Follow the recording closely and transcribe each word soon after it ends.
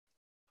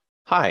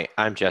Hi,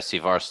 I'm Jesse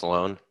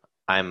Varsalone.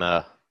 I'm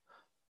a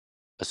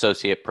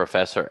associate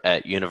professor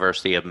at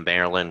University of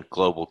Maryland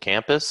Global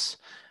Campus,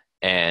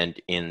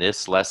 and in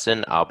this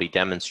lesson, I'll be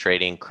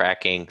demonstrating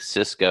cracking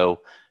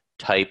Cisco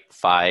Type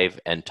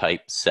 5 and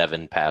Type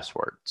 7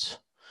 passwords.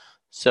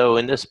 So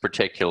in this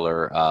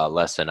particular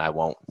lesson, I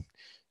won't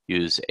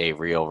use a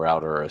real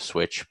router or a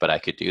switch, but I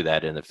could do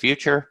that in the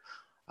future.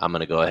 I'm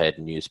going to go ahead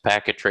and use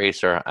Packet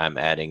Tracer. I'm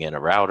adding in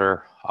a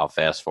router. I'll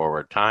fast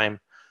forward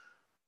time.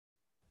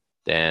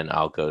 Then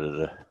I'll go to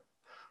the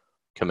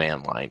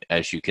command line.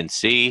 As you can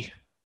see,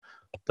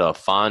 the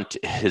font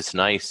is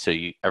nice so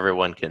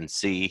everyone can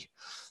see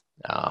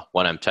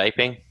what I'm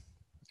typing.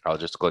 I'll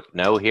just click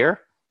no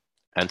here,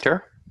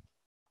 enter.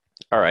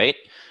 All right,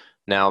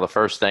 now the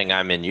first thing,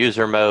 I'm in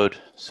user mode,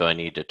 so I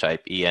need to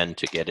type en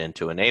to get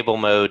into enable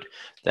mode.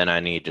 Then I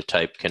need to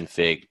type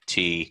config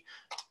t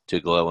to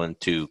go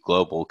into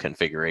global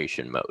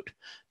configuration mode.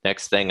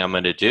 Next thing I'm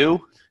going to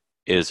do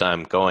is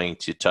I'm going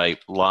to type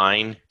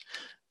line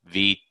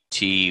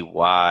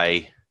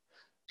VTY01,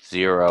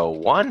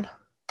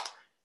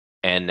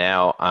 and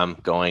now I'm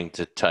going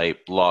to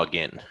type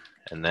login,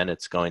 and then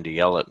it's going to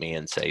yell at me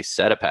and say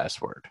set a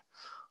password.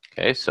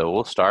 Okay, so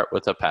we'll start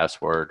with a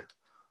password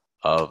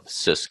of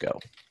Cisco.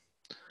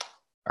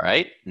 All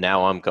right,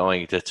 now I'm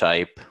going to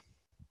type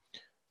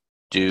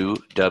do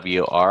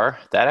WR.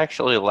 That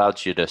actually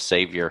allows you to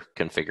save your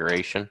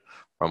configuration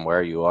from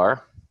where you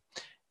are.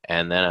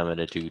 And then I'm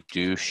going to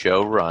do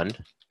show run,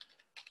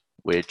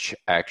 which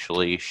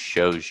actually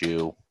shows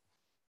you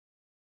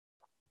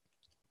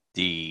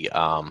the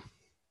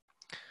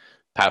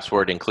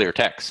password in clear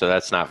text. So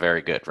that's not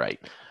very good, right?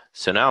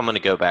 So now I'm going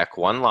to go back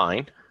one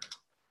line,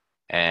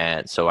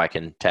 and so I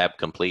can tab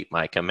complete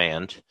my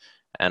command,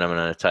 and I'm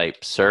going to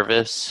type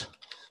service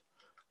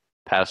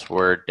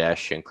password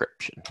dash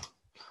encryption.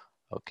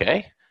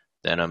 Okay,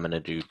 then I'm going to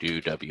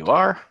do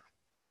WR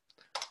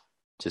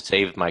to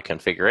save my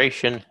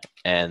configuration,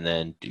 and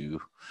then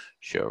do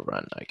show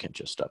run. I can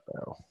just up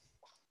arrow.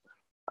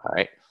 All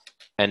right,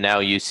 and now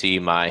you see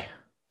my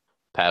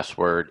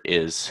password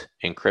is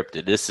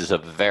encrypted. This is a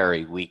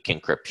very weak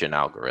encryption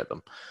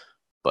algorithm,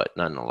 but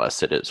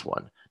nonetheless it is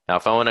one. Now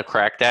if I want to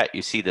crack that,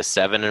 you see the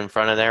 7 in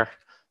front of there?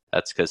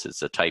 That's because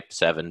it's a type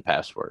 7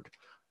 password.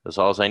 Because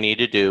all I need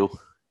to do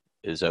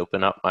is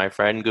open up my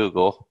friend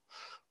Google,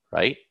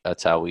 right?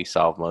 That's how we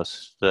solve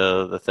most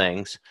of the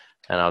things.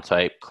 And I'll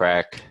type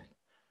crack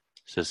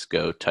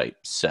Cisco Type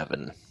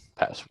 7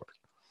 password.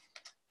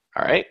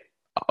 All right,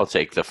 I'll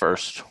take the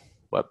first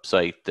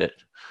website that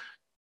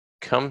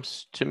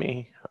comes to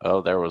me. Oh,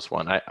 there was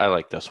one. I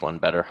like this one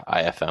better,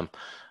 IFM. I'm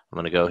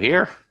going to go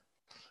here.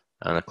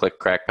 I'm going to click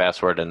crack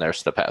password, and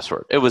there's the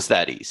password. It was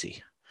that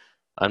easy.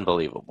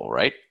 Unbelievable,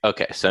 right?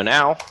 Okay, so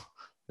now,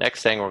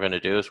 next thing we're going to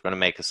do is we're going to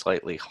make a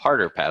slightly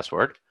harder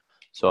password.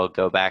 So I'll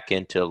go back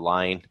into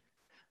line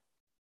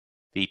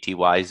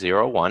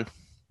VTY01.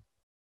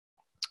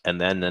 And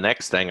then the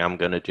next thing I'm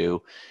going to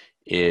do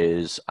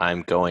is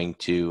I'm going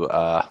to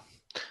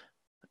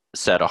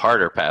set a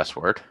harder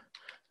password.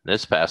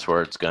 This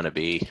password is going to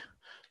be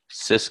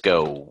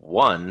Cisco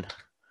 1,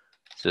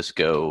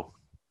 Cisco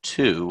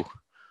 2,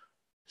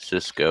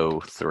 Cisco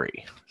 3.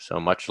 So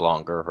much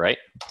longer, right?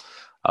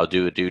 I'll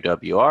do a do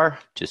WR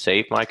to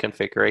save my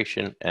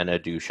configuration, and a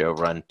do show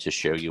run to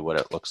show you what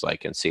it looks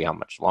like and see how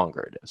much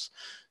longer it is.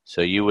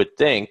 So you would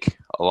think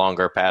a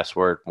longer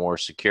password, more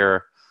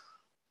secure.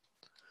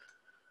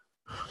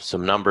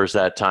 Some numbers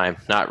that time,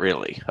 not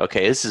really.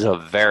 Okay, this is a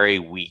very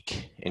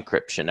weak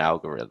encryption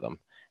algorithm.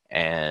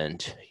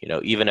 And, you know,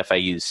 even if I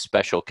use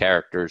special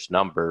characters,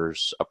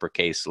 numbers,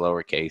 uppercase,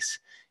 lowercase,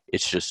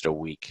 it's just a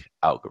weak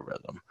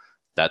algorithm.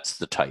 That's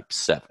the type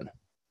 7.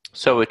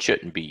 So it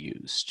shouldn't be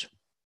used.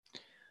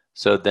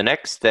 So the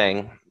next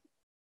thing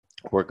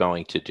we're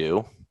going to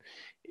do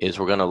is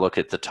we're going to look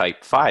at the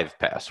type 5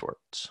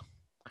 passwords.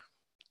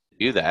 To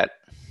do that,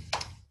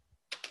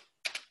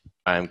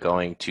 I'm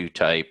going to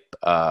type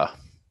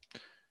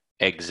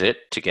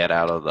exit to get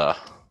out of the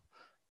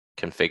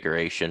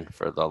configuration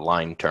for the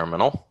line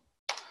terminal.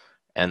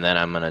 And then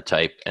I'm going to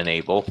type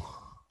enable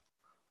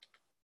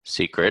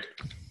secret.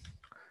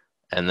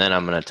 And then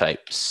I'm going to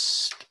type,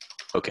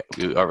 okay,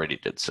 we already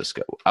did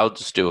Cisco. I'll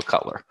just do a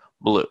color,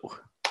 blue.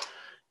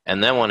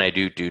 And then when I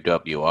do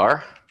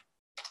WR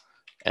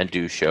and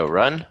do show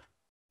run,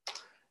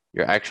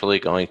 you're actually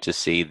going to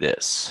see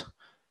this.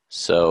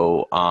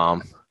 So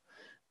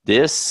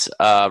this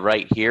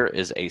right here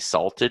is a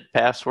salted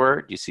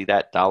password. You see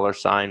that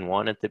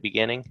 $1 at the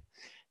beginning?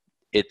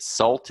 It's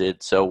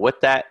salted. So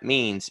what that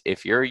means,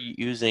 if you're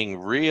using a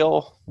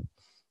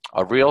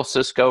real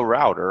Cisco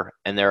router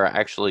and there are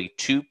actually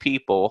 2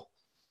 people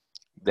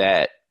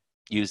that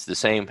use the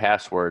same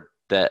password,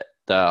 that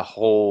the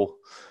whole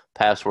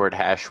password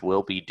hash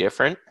will be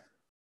different.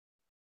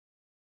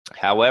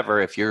 However,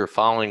 if you're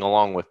following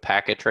along with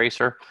Packet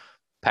Tracer,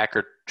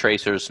 Packet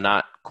Tracer's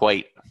not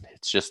quite,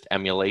 it's just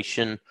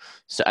emulation.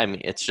 So I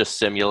mean, it's just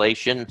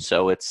simulation,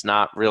 so it's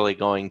not really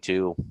going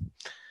to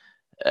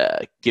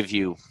give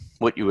you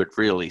what you would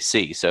really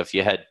see. So if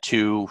you had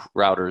 2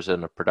 routers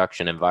in a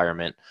production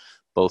environment,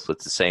 both with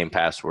the same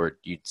password,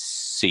 you'd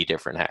see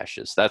different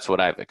hashes. That's what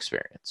I've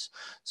experienced.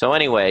 So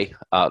anyway,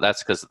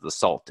 that's because of the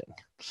salting.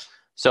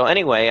 So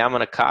anyway, I'm going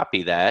to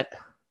copy that,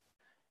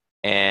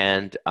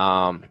 and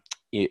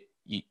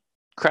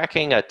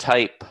cracking a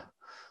type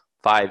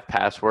 5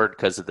 password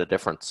because of the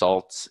different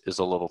salts is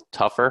a little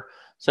tougher.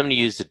 So I'm going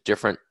to use a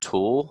different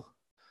tool.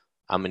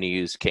 I'm going to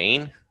use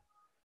Kane,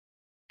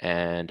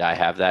 and I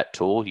have that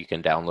tool. You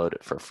can download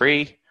it for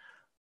free.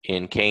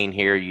 In Kane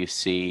here, you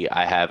see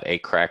I have a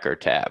cracker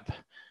tab,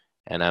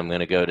 and I'm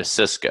going to go to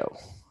Cisco.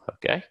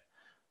 Okay,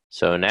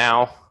 so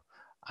now,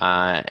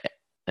 and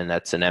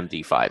that's an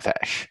MD5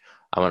 hash.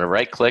 I'm going to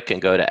right click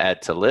and go to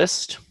add to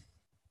list,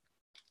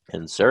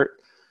 insert.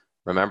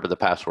 Remember the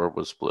password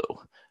was blue.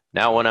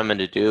 Now what I'm going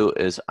to do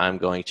is I'm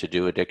going to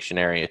do a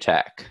dictionary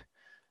attack.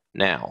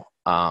 Now,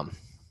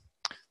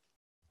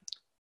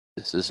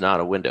 this is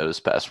not a Windows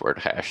password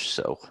hash,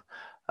 so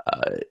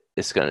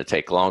it's going to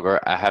take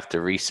longer. I have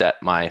to reset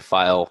my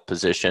file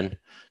position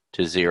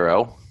to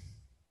 0.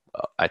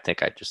 I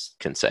think I just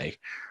can say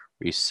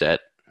reset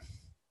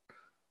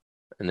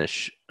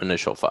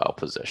initial file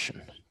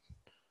position.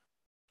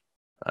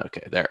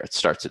 Okay, there, it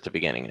starts at the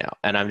beginning now.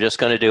 And I'm just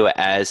going to do it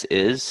as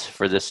is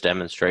for this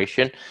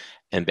demonstration.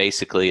 And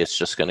basically, it's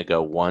just going to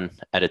go one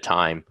at a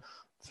time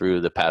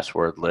through the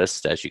password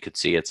list. As you can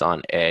see, it's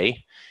on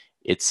A.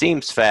 It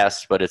seems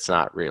fast, but it's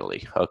not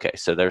really. Okay,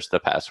 so there's the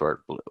password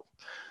blue.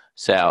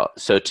 So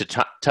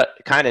to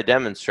kind of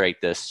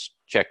demonstrate this,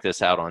 check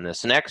this out on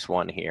this next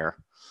one here.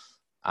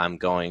 I'm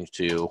going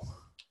to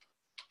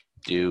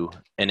do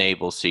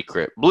enable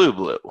secret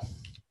blue.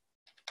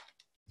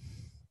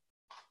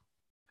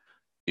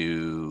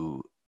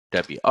 Do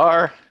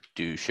WR,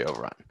 do show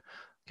run.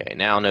 Okay,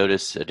 now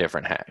notice a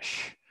different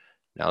hash.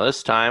 Now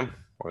this time,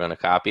 we're going to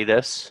copy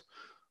this.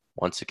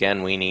 Once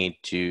again, we need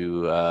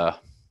to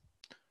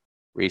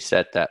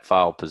reset that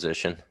file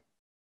position.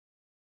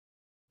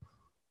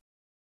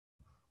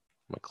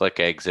 I'm going to click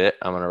exit.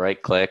 I'm going to right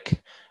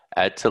click,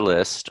 add to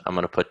list. I'm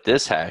going to put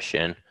this hash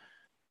in.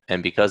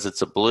 And because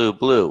it's a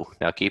blue,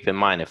 now keep in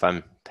mind, if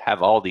I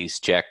have all these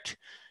checked,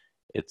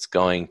 it's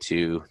going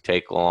to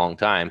take a long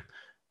time.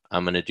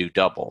 I'm going to do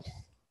double.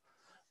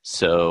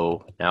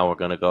 So now we're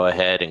going to go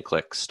ahead and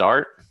click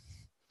start.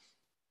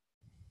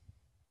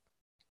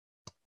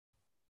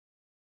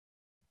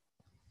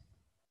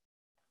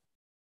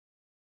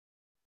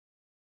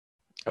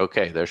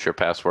 Okay, there's your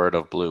password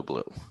of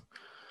blue.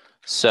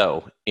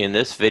 So in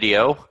this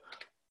video,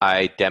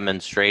 I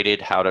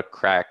demonstrated how to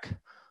crack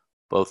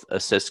both a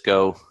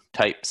Cisco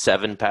Type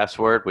 7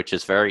 password, which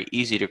is very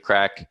easy to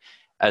crack,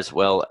 as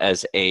well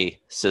as a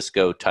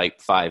Cisco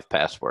Type 5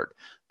 password.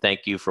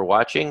 Thank you for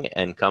watching,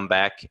 and come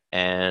back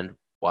and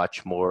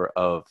watch more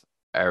of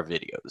our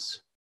videos.